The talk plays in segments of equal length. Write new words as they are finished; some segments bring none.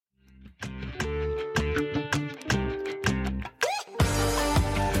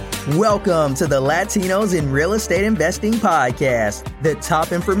Welcome to the Latinos in Real Estate Investing Podcast, the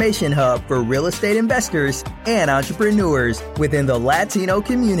top information hub for real estate investors and entrepreneurs within the Latino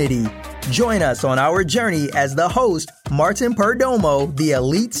community. Join us on our journey as the host, Martin Perdomo, the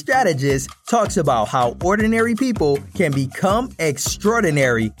elite strategist, talks about how ordinary people can become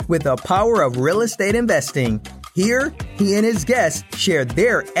extraordinary with the power of real estate investing. Here, he and his guests share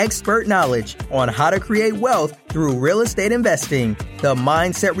their expert knowledge on how to create wealth through real estate investing, the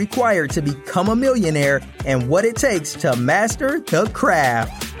mindset required to become a millionaire, and what it takes to master the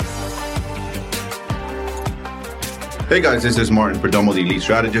craft. Hey guys, this is Martin Perdomo, the lead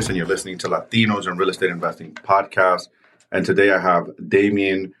strategist, and you're listening to Latinos in Real Estate Investing Podcast. And today I have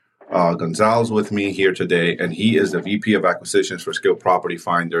Damien Gonzalez with me here today, and he is the VP of Acquisitions for Skilled Property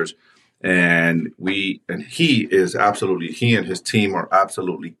Finders. And he and his team are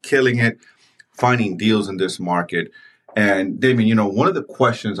absolutely killing it, finding deals in this market. And Damien, one of the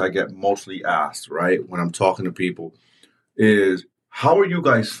questions I get mostly asked, right, when I'm talking to people is, how are you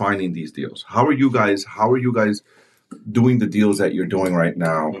guys finding these deals? How are you guys doing the deals that you're doing right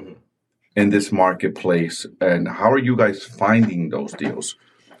now in this marketplace? And how are you guys finding those deals,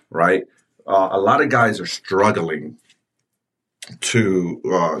 right? A lot of guys are struggling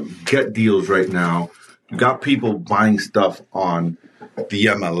to get deals right now. You got people buying stuff on the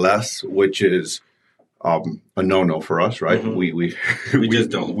MLS, which is a no-no for us, right? We just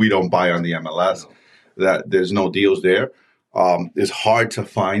don't. We don't buy on the MLS. No. That there's no deals there. It's hard to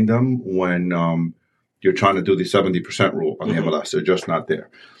find them when you're trying to do the 70% rule on the MLS. They're just not there.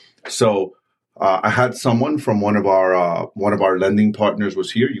 So I had someone from one of our lending partners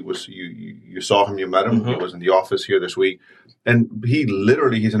was here. You saw him, you met him. He was in the office here this week. And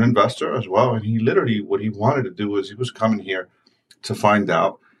he's an investor as well. And what he wanted to do is he was coming here to find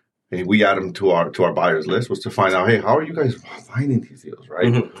out, and we add him to our buyers list, was to find out, hey, how are you guys finding these deals, right?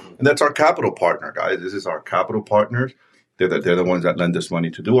 And that's our capital partner, guys. This is our capital partners. They're the ones that lend us money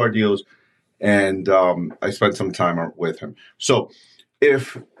to do our deals. And I spent some time with him. So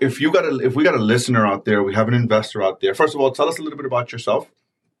if we got a listener out there, we have an investor out there. First of all, tell us a little bit about yourself.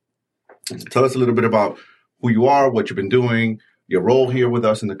 Tell us a little bit about who you are, what you've been doing, your role here with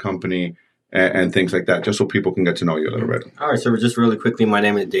us in the company, and things like that, just so people can get to know you a little bit. All right, so just really quickly, my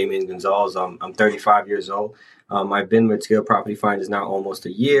name is Damien Gonzalez. I'm 35 years old. I've been with Skilled Property Finders now almost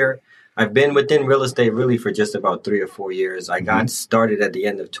a year. I've been within real estate really for just about 3 or 4 years. I got started at the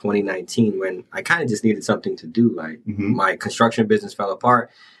end of 2019 when I kind of just needed something to do. Like my construction business fell apart,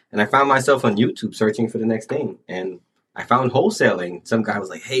 and I found myself on YouTube searching for the next thing. And I found wholesaling. Some guy was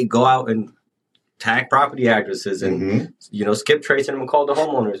like, hey, go out and tag property addresses and, skip tracing them and call the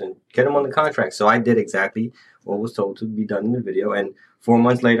homeowners and get them on the contract. So I did exactly what was told to be done in the video. And 4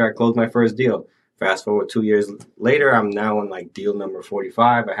 months later, I closed my first deal. Fast forward 2 years later, I'm now on deal number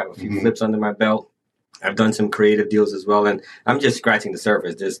 45. I have a few flips under my belt. I've done some creative deals as well. And I'm just scratching the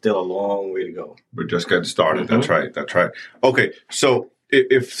surface. There's still a long way to go. We're just getting started. That's right. Okay. So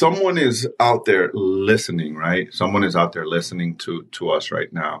if someone is out there listening, right? Someone is out there listening to us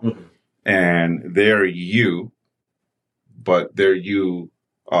right now. And they're you, but they're you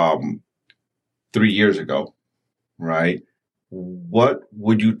 3 years ago, right? What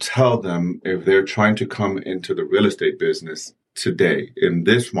would you tell them if they're trying to come into the real estate business today in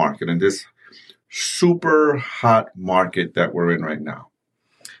this market, in this super hot market that we're in right now?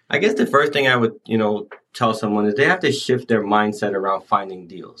 I guess the first thing I would, tell someone is they have to shift their mindset around finding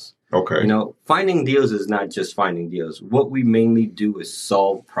deals. Okay. Finding deals is not just finding deals. What we mainly do is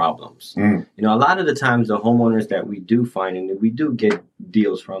solve problems. A lot of the times the homeowners that we do find and we do get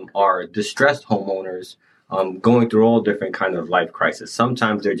deals from are distressed homeowners going through all different kind of life crises.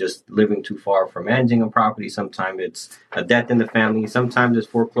 Sometimes they're just living too far from managing a property. Sometimes it's a death in the family. Sometimes it's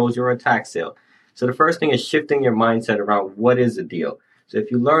foreclosure or a tax sale. So the first thing is shifting your mindset around what is a deal. So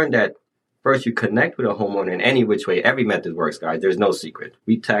if you learn that first you connect with a homeowner in any which way, every method works, guys. There's no secret.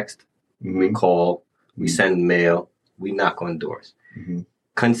 We text, we call, we send mail, we knock on doors.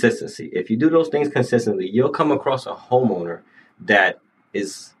 Consistency. If you do those things consistently, you'll come across a homeowner that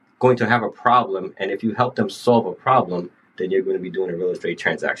is going to have a problem. And if you help them solve a problem, then you're going to be doing a real estate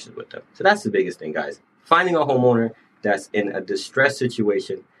transaction with them. So that's the biggest thing, guys. Finding a homeowner that's in a distressed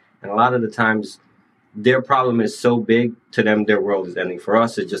situation. And a lot of the times their problem is so big to them, their world is ending. For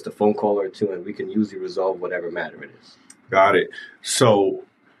us, it's just a phone call or two, and we can usually resolve whatever matter it is. Got it. So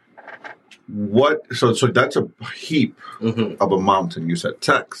so that's a heap of a mountain. You said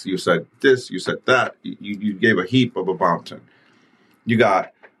text, you said this, you said that. You gave a heap of a mountain. You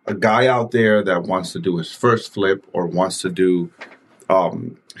got a guy out there that wants to do his first flip or wants to do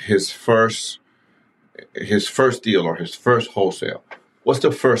his first deal or his first wholesale. what's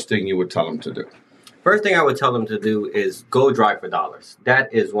the first thing you would tell them to do? First thing I would tell them to do is go drive for dollars.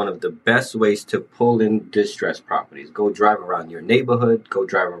 That is one of the best ways to pull in distressed properties. Go drive around your neighborhood. Go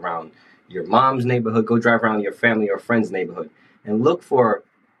drive around your mom's neighborhood. Go drive around your family or friend's neighborhood. And look for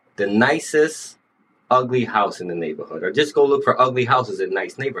the nicest ugly house in the neighborhood. Or just go look for ugly houses in a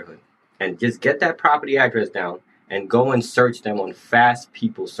nice neighborhood. And just get that property address down and go and search them on Fast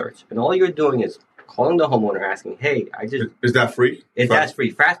People Search. And all you're doing is calling the homeowner, asking, hey, Is that free? That's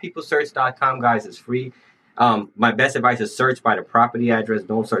free. FastPeopleSearch.com, guys, is free. My best advice is search by the property address.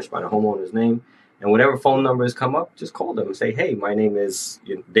 Don't search by the homeowner's name. And whatever phone numbers come up, just call them and say, hey, my name is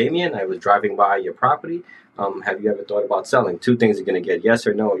Damien. I was driving by your property. Have you ever thought about selling? 2 things you're going to get, yes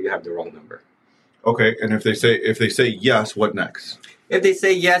or no, or you have the wrong number. Okay, and if they say yes, what next? If they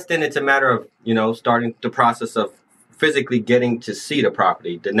say yes, then it's a matter of, starting the process of physically getting to see the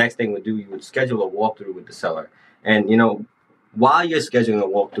property. The next thing you would schedule a walkthrough with the seller. And, while you're scheduling a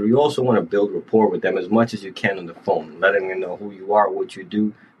walkthrough, you also want to build rapport with them as much as you can on the phone, letting them know who you are, what you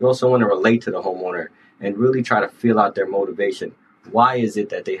do. You also want to relate to the homeowner and really try to feel out their motivation. Why is it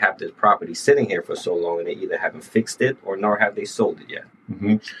that they have this property sitting here for so long and they either haven't fixed it or nor have they sold it yet?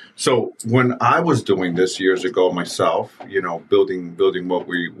 Mm-hmm. So when I was doing this years ago myself, building what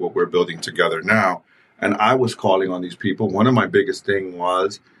we're building together now, and I was calling on these people, one of the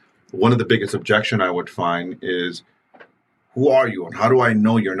biggest objection I would find is, who are you and how do I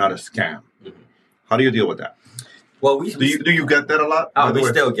know you're not a scam? Mm-hmm. How do you deal with that? Well, do you get that a lot? Oh, we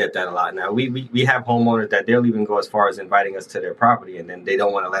still get that a lot now. We have homeowners that they'll even go as far as inviting us to their property, and then they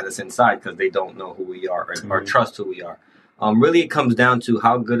don't want to let us inside because they don't know who we are or trust who we are. Really, it comes down to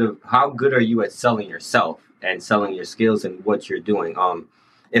how good are you at selling yourself and selling your skills and what you're doing.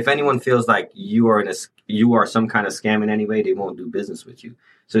 If anyone feels like you are some kind of scam in any way, they won't do business with you.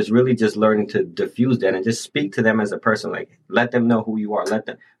 So it's really just learning to diffuse that and just speak to them as a person. Like, let them know who you are.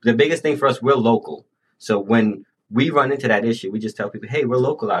 The biggest thing for us, we're local. So when we run into that issue, we just tell people, hey, we're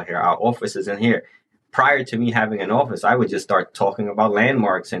local out here. Our office is in here. Prior to me having an office, I would just start talking about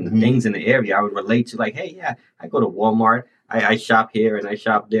landmarks and things in the area. I would relate to like, hey, yeah, I go to Walmart. I shop here and I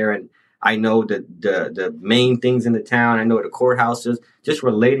shop there. And I know the main things in the town. I know the courthouses. Just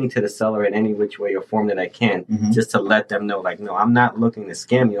relating to the seller in any which way or form that I can, just to let them know, like, no, I'm not looking to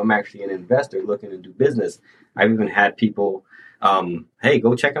scam you. I'm actually an investor looking to do business. I've even had people, hey,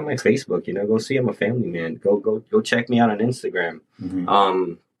 go check out my Facebook. Go see I'm a family man. Go check me out on Instagram.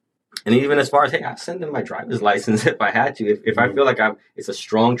 And even as far as, hey, I'll send them my driver's license if I had to. If I feel like it's a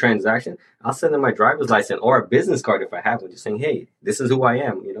strong transaction, I'll send them my driver's license or a business card if I have one, just saying, hey, this is who I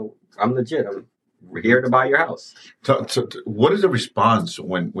am. I'm legit. I'm here to buy your house. So what is the response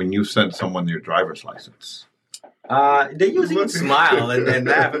when you send someone your driver's license? They usually smile and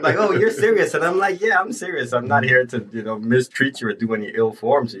laugh and like, oh, you're serious. And I'm like, yeah, I'm serious. I'm not here to, mistreat you or do any ill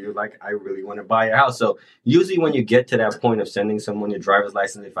form to you. Like, I really want to buy your house. So usually when you get to that point of sending someone your driver's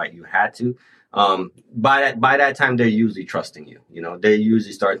license, if you had to, by that time, they're usually trusting you. They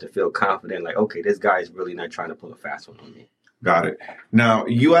usually start to feel confident, like, okay, this guy is really not trying to pull a fast one on me. Got it. Now,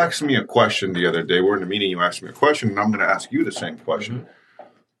 you asked me a question the other day. We're in a meeting. You asked me a question, and I'm going to ask you the same question.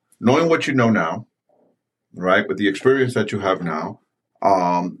 Knowing what you know now, right, with the experience that you have now,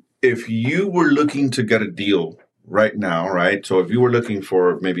 if you were looking to get a deal right now, right, so if you were looking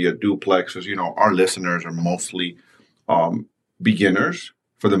for maybe a duplex, as our listeners are mostly beginners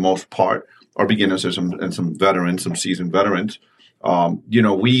for the most part, or beginners and some veterans, some seasoned veterans.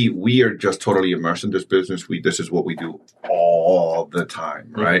 We are just totally immersed in this business. This is what we do all the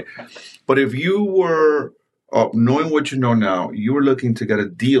time, right? But if you were knowing what you know now, you were looking to get a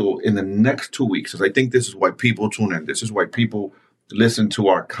deal in the next 2 weeks, because I think this is why people tune in. This is why people listen to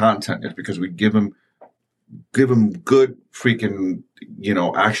our content, is because we give them good freaking,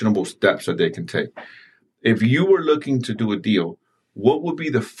 actionable steps that they can take. If you were looking to do a deal, what would be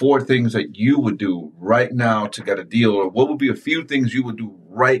the 4 things that you would do right now to get a deal? Or what would be a few things you would do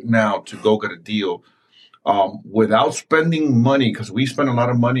right now to go get a deal without spending money? Because we spend a lot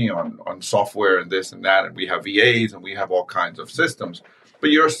of money on software and this and that, and we have VAs and we have all kinds of systems. But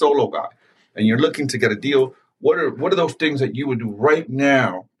you're a solo guy and you're looking to get a deal. What are those things that you would do right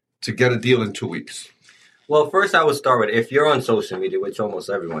now to get a deal in 2 weeks? Well, first I would start with, if you're on social media, which almost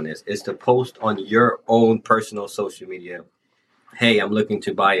everyone is to post on your own personal social media. Hey, I'm looking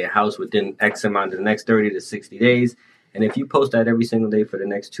to buy a house within X amount of the next 30 to 60 days. And if you post that every single day for the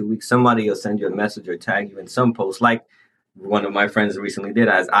next 2 weeks, somebody will send you a message or tag you in some post, like one of my friends recently did.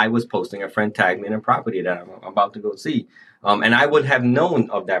 As I was posting, a friend tagged me in a property that I'm about to go see. And I would have known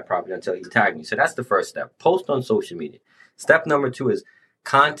of that property until he tagged me. So that's the first step. Post on social media. Step number 2 is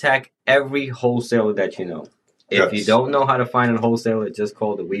contact every wholesaler that you know. If you don't know how to find a wholesaler, just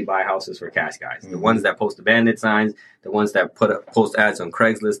call the We Buy Houses for Cash guys. The ones that post the bandit signs, the ones that post ads on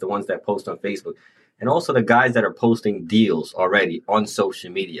Craigslist, the ones that post on Facebook, and also the guys that are posting deals already on social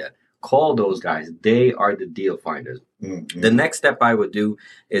media. Call those guys. They are the deal finders. Mm-hmm. The next step I would do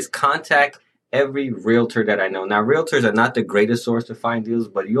is contact every realtor that I know. Now, realtors are not the greatest source to find deals,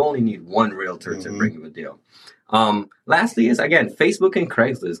 but you only need one realtor to bring you a deal. Lastly is, again, Facebook and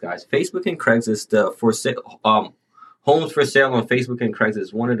Craigslist, guys. Facebook and Craigslist, homes for sale on Facebook and Craigslist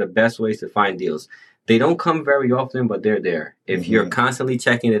is one of the best ways to find deals. They don't come very often, but they're there. If you're constantly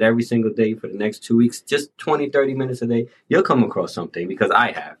checking it every single day for the next 2 weeks, just 20, 30 minutes a day, you'll come across something, because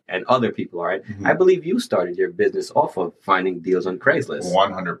I have, and other people are. I believe you started your business off of finding deals on Craigslist.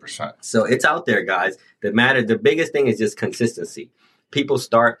 100%. So it's out there, guys. The biggest thing is just consistency. People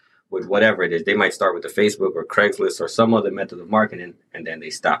start with whatever it is. They might start with the Facebook or Craigslist or some other method of marketing, and then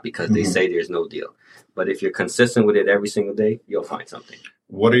they stop because they say there's no deal. But if you're consistent with it every single day, you'll find something.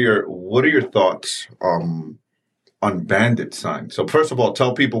 What are your thoughts on bandit signs? So first of all,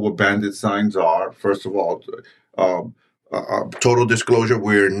 tell people what bandit signs are. First of all, total disclosure: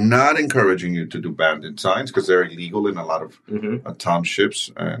 we're not encouraging you to do bandit signs because they're illegal in a lot of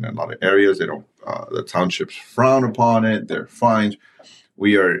townships and a lot of areas. They don't. The townships frown upon it. They're fines.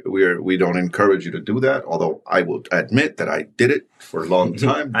 We don't encourage you to do that. Although I will admit that I did it for a long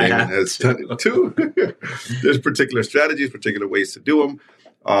time. Damon has done it too. There's particular strategies, particular ways to do them.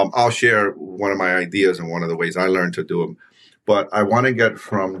 I'll share one of my ideas and one of the ways I learned to do them. But I want to get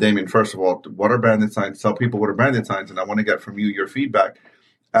from Damien, first of all, what are bandit signs? Tell people what are bandit signs. And I want to get from you your feedback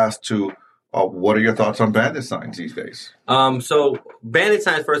as to what are your thoughts on bandit signs these days? So bandit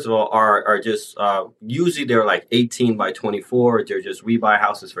signs, first of all, are just usually they're like 18 by 24. They're just We Buy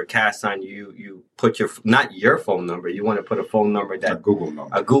Houses for Cash sign. You put not your phone number. You want to put a phone number a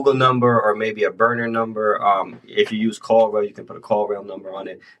Google number, or maybe a burner number. If you use CallRail, you can put a CallRail number on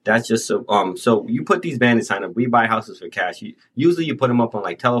it. That's just so you put these bandit signs up. We Buy Houses for Cash. Usually you put them up on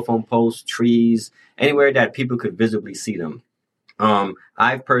like telephone posts, trees, anywhere that people could visibly see them.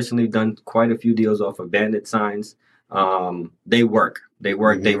 I've personally done quite a few deals off of bandit signs. They work. They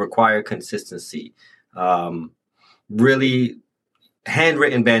require consistency. Really,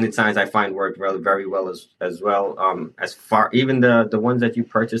 handwritten bandit signs I find work very well as well. As far, even the ones that you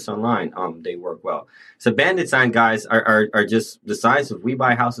purchase online, they work well. So bandit sign guys are just the signs of We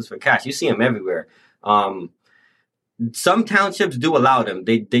Buy Houses for Cash. You see them everywhere. Some townships do allow them.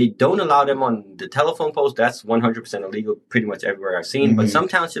 They don't allow them on the telephone post. That's 100% illegal pretty much everywhere I've seen. But some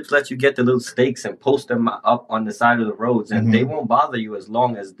townships let you get the little stakes and post them up on the side of the roads, and they won't bother you as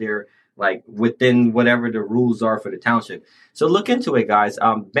long as they're like within whatever the rules are for the township. So look into it, guys.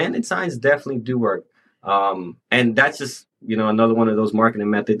 Bandit signs definitely do work. And that's just, another one of those marketing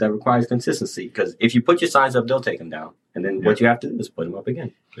methods that requires consistency, because if you put your signs up, they'll take them down. And then what you have to do is put them up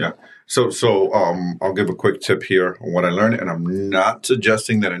again. Yeah. So I'll give a quick tip here on what I learned, and I'm not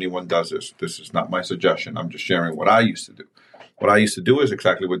suggesting that anyone does this. This is not my suggestion. I'm just sharing what I used to do. What I used to do is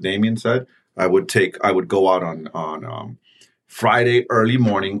exactly what Damien said. I would go out on Friday early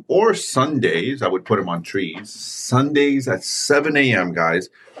morning or Sundays. I would put them on trees. Sundays at 7 a.m., guys.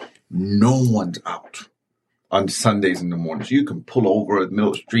 No one's out on Sundays in the morning. So you can pull over at the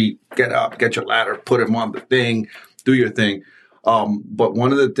middle of the street, get up, get your ladder, put them on the thing, do your thing. But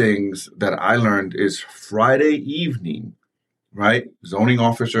one of the things that I learned is Friday evening, right? Zoning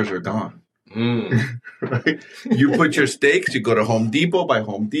officers are gone. Right? You put your stakes, you go to Home Depot, by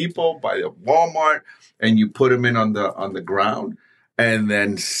the Walmart, and you put them in on the ground. And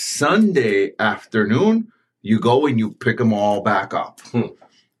then Sunday afternoon, you go and you pick them all back up,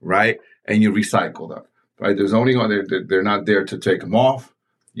 right? And you recycle them, right? There's only they're not there to take them off.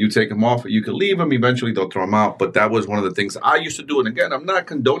 You take them off. You can leave them. Eventually, they'll throw them out. But that was one of the things I used to do. And again, I'm not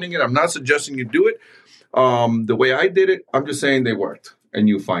condoning it. I'm not suggesting you do it. The way I did it, I'm just saying they worked. And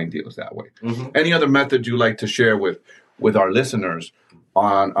you find deals that way. Any other methods you like to share with our listeners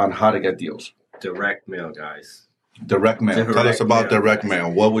on how to get deals? Direct mail, guys. Direct mail. Tell us about direct mail.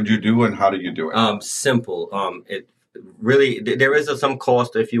 What would you do and how do you do it? Simple. It really, there is some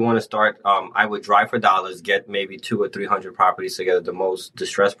cost if you want to start. I would drive for dollars, get maybe 200 or 300 properties together, the most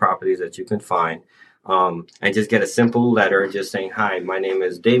distressed properties that you can find, and just get a simple letter just saying, "Hi, my name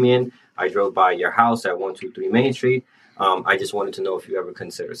is Damien. I drove by your house at 123 Main Street. I just wanted to know if you ever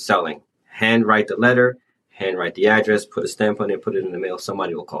consider selling." Handwrite the letter, handwrite the address, put a stamp on it, put it in the mail.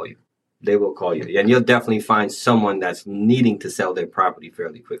 Somebody will call you. They will call you. And you'll definitely find someone that's needing to sell their property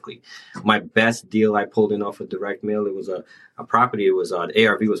fairly quickly. My best deal I pulled in off of direct mail, it was a property. It was the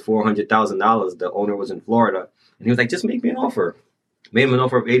ARV was $400,000. The owner was in Florida. And he was like, "Just make me an offer." Made him an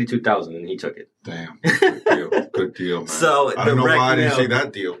offer of $82,000 and he took it. Damn. Good deal. good deal, man. So I don't know why I didn't see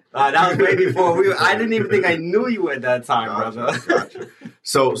that deal. That was way before I didn't even think I knew you at that time, brother. Gotcha.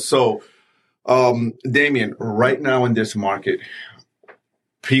 So, Damien, right now in this market,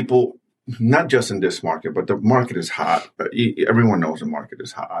 people, not just in this market, but the market is hot. Everyone knows the market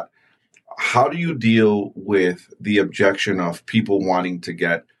is hot. How do you deal with the objection of people wanting to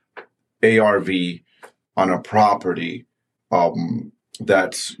get ARV on a property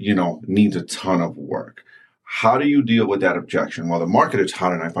that's, needs a ton of work? How do you deal with that objection? Well, the market is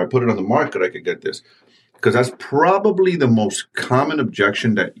hot, and if I put it on the market, I could get this. Because that's probably the most common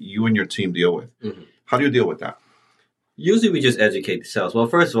objection that you and your team deal with. Mm-hmm. How do you deal with that? Usually we just educate the sales. Well,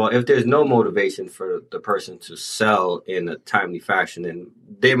 first of all, if there's no motivation for the person to sell in a timely fashion, then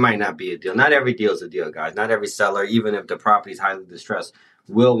there might not be a deal. Not every deal is a deal, guys. Not every seller, even if the property is highly distressed,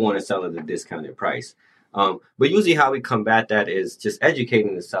 will want to sell at a discounted price. But usually how we combat that is just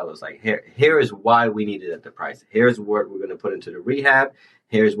educating the sellers. Like, here is why we need it at the price. Here's what we're going to put into the rehab.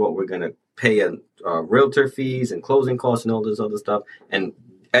 Here's what we're going to pay in realtor fees and closing costs and all this other stuff. And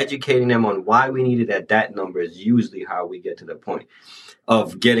educating them on why we need it at that number is usually how we get to the point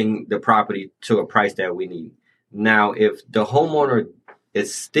of getting the property to a price that we need. Now, if the homeowner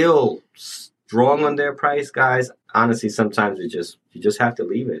is still strong on their price, guys, honestly, sometimes you just have to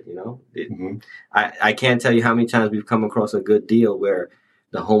leave it, Mm-hmm. I can't tell you how many times we've come across a good deal where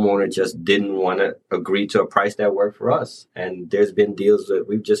the homeowner just didn't want to agree to a price that worked for us. And there's been deals that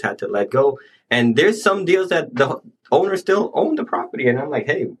we've just had to let go. And there's some deals that the owner still owned the property. And I'm like,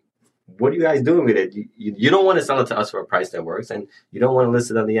 hey, what are you guys doing with it? You don't want to sell it to us for a price that works, and you don't want to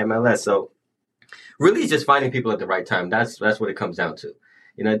list it on the MLS. So really just finding people at the right time. That's what it comes down to.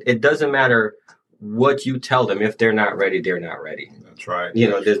 It doesn't matter what you tell them. If they're not ready, they're not ready. That's right.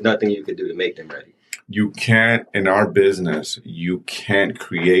 There's nothing you can do to make them ready. You can't, in our business, you can't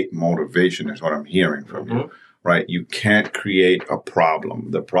create motivation is what I'm hearing from Mm-hmm. you, right? You can't create a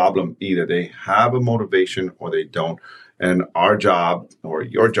problem. The problem, either they have a motivation or they don't. And our job, or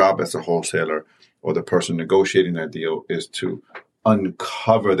your job as a wholesaler or the person negotiating that deal, is to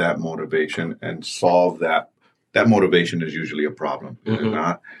uncover that motivation and solve that. That motivation is usually a problem, is it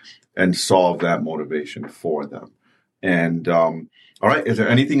not? And solve that motivation for them. And all right, is there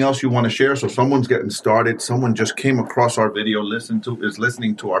anything else you want to share? So someone's getting started. Someone just came across our video, is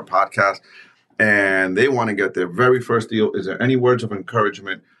listening to our podcast, and they want to get their very first deal. Is there any words of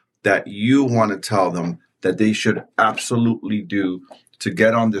encouragement that you want to tell them that they should absolutely do to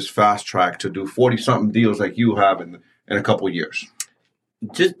get on this fast track to do 40-something deals like you have in a couple of years?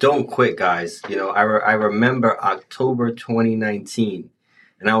 Just don't quit, guys. I remember October 2019,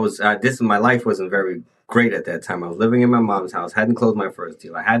 and I was my life wasn't very great at that time. I was living in my mom's house, hadn't closed my first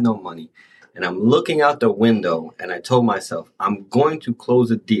deal. I had no money, and I'm looking out the window, and I told myself, I'm going to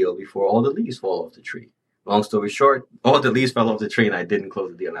close a deal before all the leaves fall off the tree. Long story short, all the leaves fell off the tree, and I didn't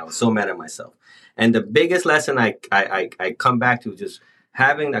close the deal, and I was so mad at myself. And the biggest lesson I come back to just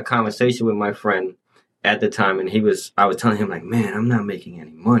having a conversation with my friend at the time, and I was telling him, like, man, I'm not making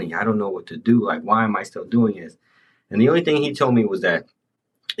any money. I don't know what to do. Like, why am I still doing this? And the only thing he told me was that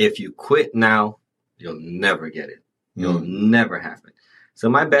if you quit now, you'll never get it. You'll never have it. So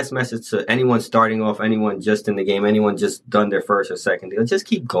my best message to anyone starting off, anyone just in the game, anyone just done their first or second deal, just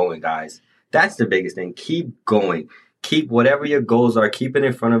keep going, guys. That's the biggest thing. Keep going. Keep whatever your goals are, keep it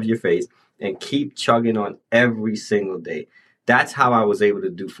in front of your face, and keep chugging on every single day. That's how I was able to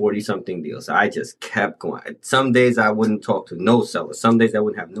do 40-something deals. I just kept going. Some days I wouldn't talk to no seller. Some days I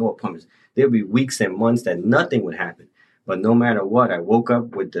wouldn't have no appointments. There'd be weeks and months that nothing would happen. But no matter what, I woke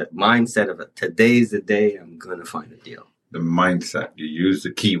up with the mindset of today's the day I'm going to find a deal. The mindset. You use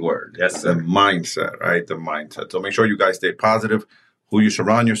the key word. Yes, sir. The mindset, right? The mindset. So make sure you guys stay positive. Who you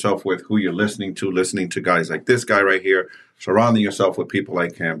surround yourself with, who you're listening to guys like this guy right here, surrounding yourself with people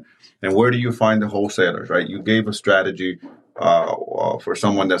like him. And where do you find the wholesalers, right? You gave a strategy for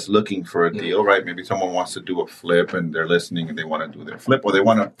someone that's looking for a deal, right? Maybe someone wants to do a flip and they're listening and they want to do their flip, or they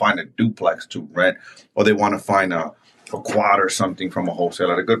want to find a duplex to rent, or they want to find a quad or something from a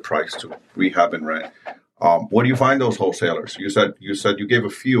wholesaler at a good price to rehab and rent. Where do you find those wholesalers? You said you gave a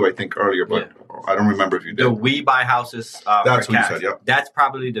few, I think, earlier, but I don't remember if you did. The We Buy Houses. That's what you said, yep. That's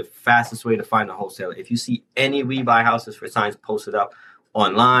probably the fastest way to find a wholesaler. If you see any We Buy Houses for signs posted up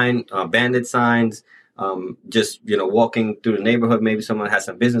online, bandit signs, just walking through the neighborhood, maybe someone has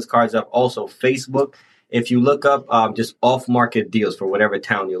some business cards up. Also, Facebook. If you look up just off-market deals for whatever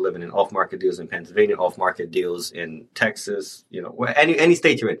town you're living in, off-market deals in Pennsylvania, off-market deals in Texas, any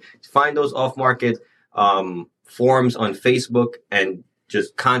state you're in, find those off-market forums on Facebook and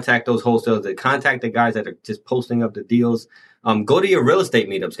just contact those wholesalers. They contact the guys that are just posting up the deals. Go to your real estate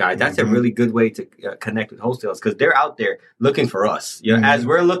meetups, guys. That's a really good way to connect with wholesalers because they're out there looking for us. You know, as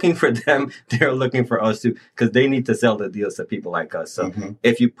we're looking for them, they're looking for us too because they need to sell the deals to people like us. So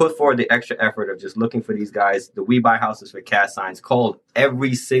if you put forward the extra effort of just looking for these guys, the We Buy Houses for Cash signs, call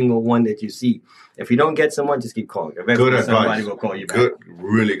every single one that you see. If you don't get someone, just keep calling. Good advice. Somebody will call you back.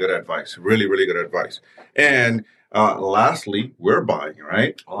 Really good advice. Really, really good advice. And lastly, we're buying,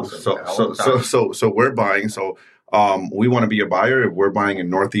 right? Awesome. So we're buying. So we want to be a buyer. If we're buying in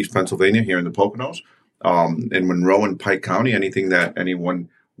Northeast Pennsylvania here in the Poconos, in Monroe and Pike County, anything that anyone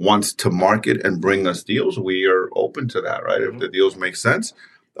wants to market and bring us deals, we are open to that, right? If the deals make sense.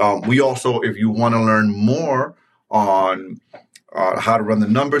 We also, if you want to learn more on how to run the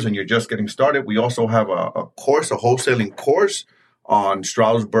numbers and you're just getting started, we also have a course, a wholesaling course on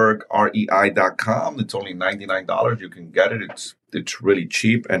StrasburgREI.com. It's only $99. You can get it. It's really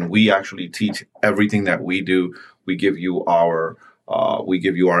cheap, and we actually teach everything that we do. We give you our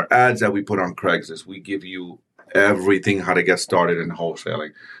ads that we put on Craigslist. We give you everything how to get started in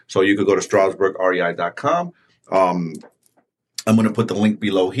wholesaling. So you could go to StrasburgREI.com. I'm going to put the link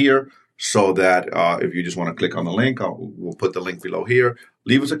below here so that if you just want to click on the link, we'll put the link below here.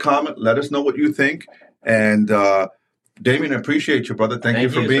 Leave us a comment. Let us know what you think. And Damien, I appreciate you, brother. Thank you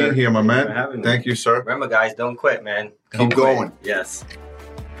for being here, my man. Thank you, sir. Remember, guys, don't quit, man. Keep going. Yes.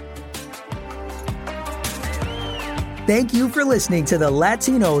 Thank you for listening to the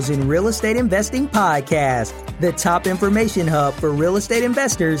Latinos in Real Estate Investing podcast, the top information hub for real estate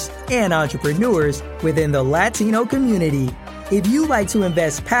investors and entrepreneurs within the Latino community. If you'd like to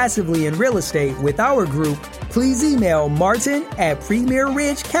invest passively in real estate with our group, please email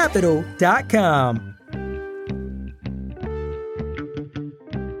Martin@PremierRidgeCapital.com.